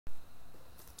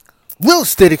Real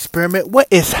estate experiment. What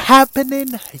is happening,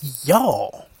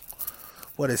 y'all?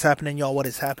 What is happening, y'all? What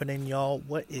is happening, y'all?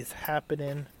 What is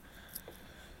happening?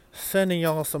 Sending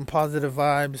y'all some positive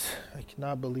vibes. I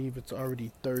cannot believe it's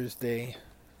already Thursday.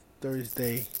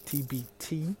 Thursday,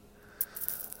 TBT.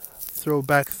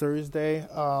 Throwback Thursday.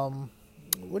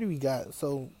 What do we got?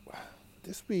 So,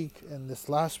 this week and this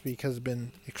last week has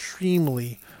been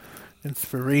extremely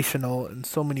inspirational in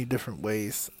so many different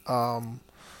ways.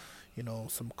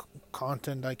 Some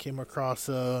content I came across,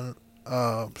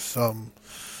 some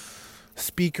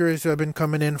speakers who have been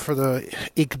coming in for the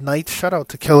Ignite. Shout out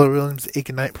to Keller Williams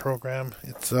Ignite program.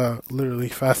 It's literally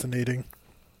fascinating.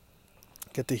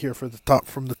 Get to hear from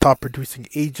the top producing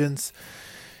agents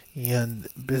and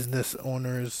business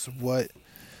owners what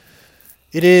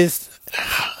it is,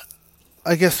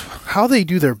 I guess, how they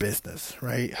do their business,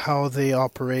 right? How they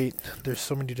operate. There's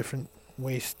so many different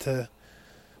ways to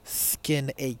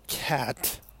skin a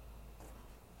cat.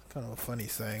 Kind of a funny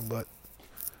saying, but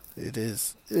it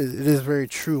is very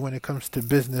true when it comes to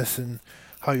business and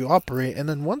how you operate. And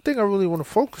then one thing I really want to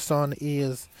focus on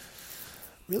is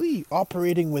really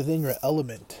operating within your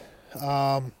element.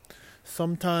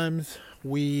 Sometimes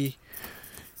we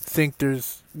think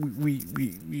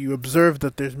we observe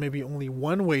that there's maybe only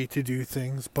one way to do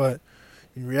things, but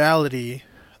in reality,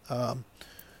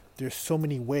 there's so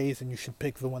many ways, and you should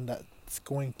pick the one that's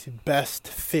going to best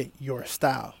fit your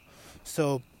style.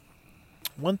 So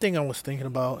one thing I was thinking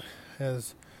about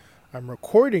as I'm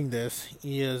recording this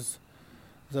is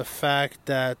the fact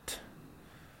that,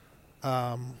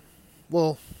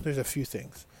 there's a few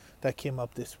things that came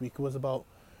up this week. It was about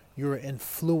your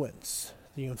influence,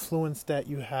 the influence that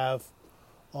you have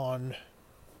on,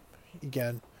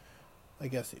 again, I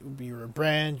guess it would be your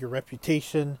brand, your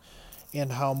reputation,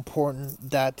 and how important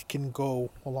that can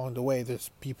go along the way. There's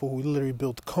people who literally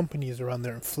build companies around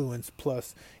their influence,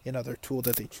 plus another tool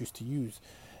that they choose to use.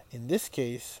 In this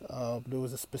case, there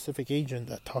was a specific agent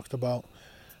that talked about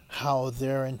how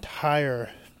their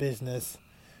entire business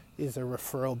is a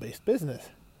referral-based business.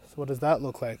 So what does that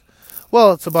look like?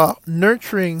 Well, it's about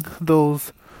nurturing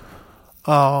those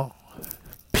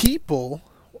people,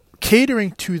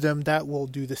 catering to them that will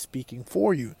do the speaking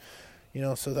for you.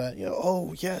 So that,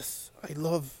 oh yes, I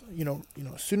love,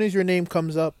 as soon as your name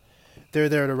comes up, they're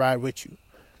there to ride with you.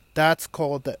 That's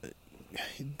called that.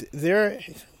 They're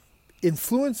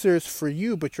influencers for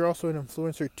you, but you're also an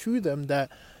influencer to them,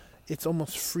 that it's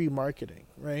almost free marketing,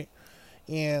 right?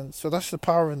 And so that's the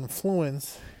power of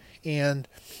influence. And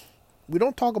we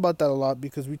don't talk about that a lot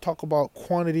because we talk about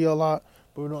quantity a lot,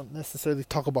 but we don't necessarily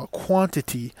talk about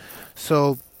quantity.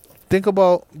 So think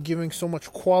about giving so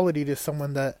much quality to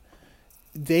someone that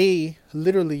they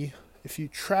literally, if you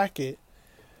track it,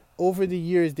 over the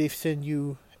years, they've sent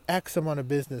you X amount of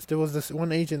business. There was this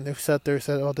one agent that sat there and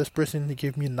said, oh, this person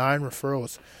gave me 9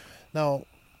 referrals. Now,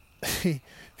 if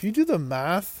you do the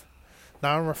math,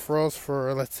 9 referrals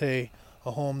for, let's say,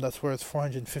 a home that's worth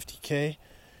 $450K,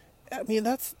 I mean,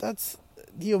 that's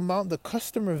the amount, the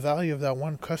customer value of that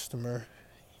one customer.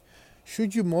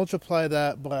 Should you multiply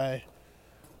that by,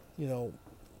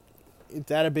 a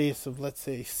database of, let's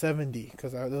say, 70,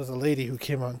 because there was a lady who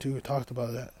came on too who talked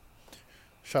about that.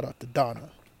 Shout out to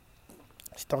Donna.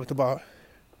 She talked about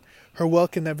her well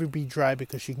can never be dry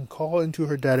because she can call into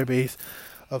her database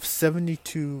of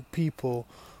 72 people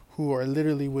who are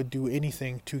literally would do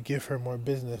anything to give her more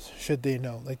business should they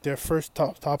know. Like, they're first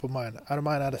top of mind, out of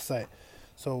mind, out of sight.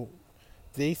 So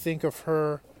they think of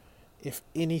her if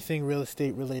anything real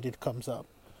estate related comes up.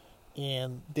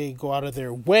 And they go out of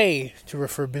their way to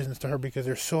refer business to her because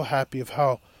they're so happy of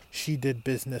how she did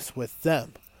business with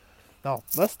them. Now,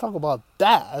 let's talk about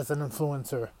that as an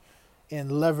influencer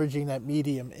and leveraging that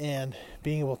medium and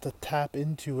being able to tap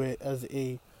into it as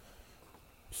a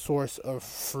source of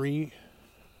free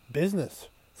business,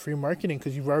 free marketing,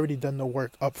 because you've already done the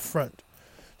work up front.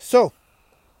 So,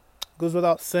 goes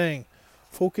without saying,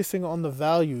 focusing on the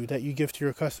value that you give to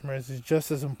your customers is just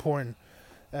as important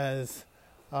as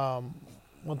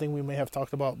one thing we may have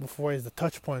talked about before is the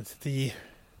touch points, the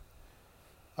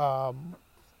how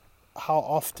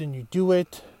often you do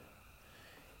it,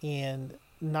 and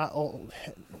not all.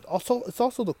 Also, it's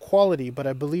also the quality. But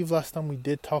I believe last time we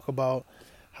did talk about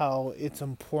how it's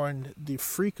important the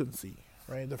frequency,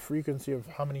 right? The frequency of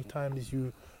how many times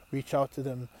you reach out to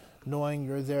them, knowing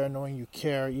you're there, knowing you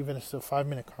care, even if it's a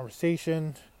 5-minute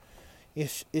conversation.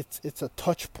 It's a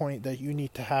touch point that you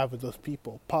need to have with those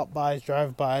people. Pop-bys,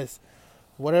 drive-bys,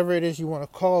 whatever it is you want to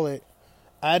call it,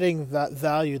 adding that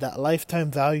value, that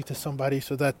lifetime value to somebody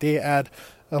so that they add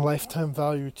a lifetime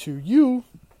value to you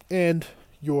and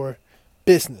your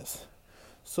business.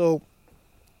 So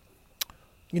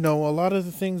a lot of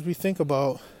the things we think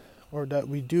about or that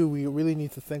we do, we really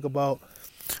need to think about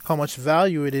how much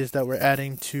value it is that we're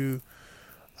adding to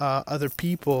other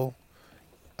people,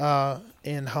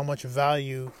 and how much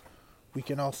value we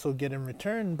can also get in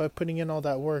return by putting in all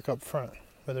that work up front,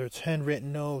 whether it's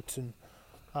handwritten notes and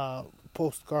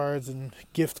postcards and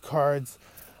gift cards.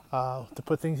 To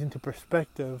put things into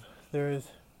perspective, there is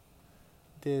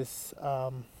this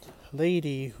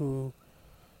lady who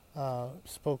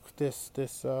spoke this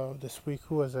week.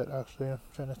 Who was it actually? I'm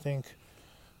trying to think.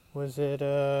 Was it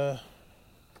let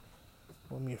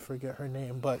me forget her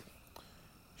name, but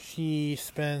she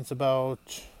spends about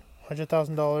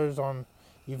 $100,000 on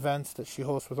events that she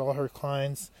hosts with all her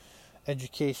clients,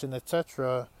 education,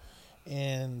 etc.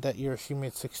 And that year she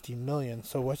made $60 million.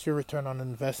 So what's your return on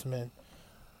investment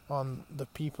on the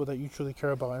people that you truly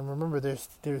care about? And remember,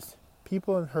 there's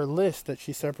people in her list that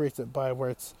she separates it by,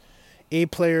 where it's A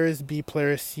players, B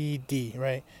players, C, D,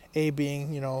 right? A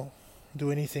being,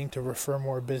 do anything to refer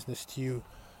more business to you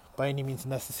by any means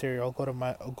necessary. I'll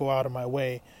go out of my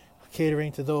way,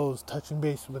 catering to those, touching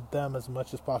base with them as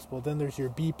much as possible. Then there's your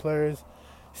B players,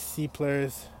 C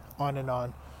players, on and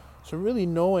on. So really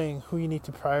knowing who you need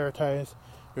to prioritize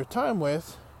your time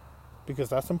with, because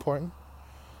that's important,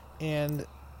 and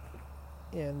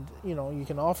you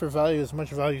can offer value, as much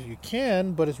value as you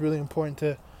can, but it's really important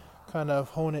to kind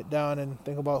of hone it down and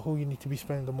think about who you need to be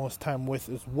spending the most time with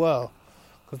as well,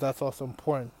 because that's also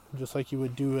important. Just like you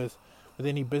would do as with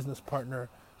any business partner,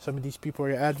 some of these people are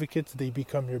your advocates, they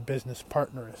become your business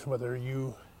partners, whether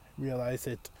you realize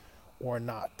it or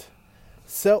not.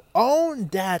 So on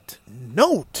that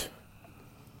note,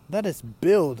 let us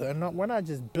build. And we're not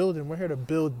just building, we're here to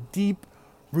build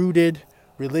deep-rooted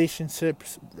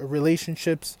relationships,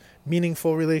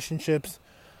 meaningful relationships,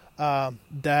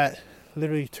 that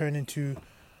literally turn into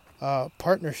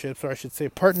partnerships, or I should say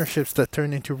partnerships that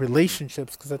turn into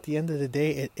relationships, because at the end of the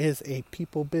day, it is a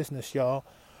people business, y'all.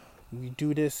 We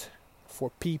do this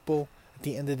for people. At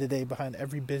the end of the day, behind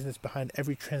every business, behind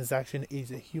every transaction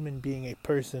is a human being, a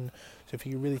person. So if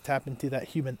you really tap into that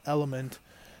human element,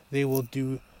 they will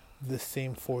do the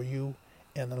same for you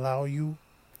and allow you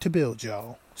to build,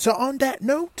 y'all. So on that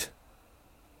note,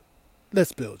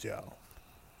 let's build, y'all.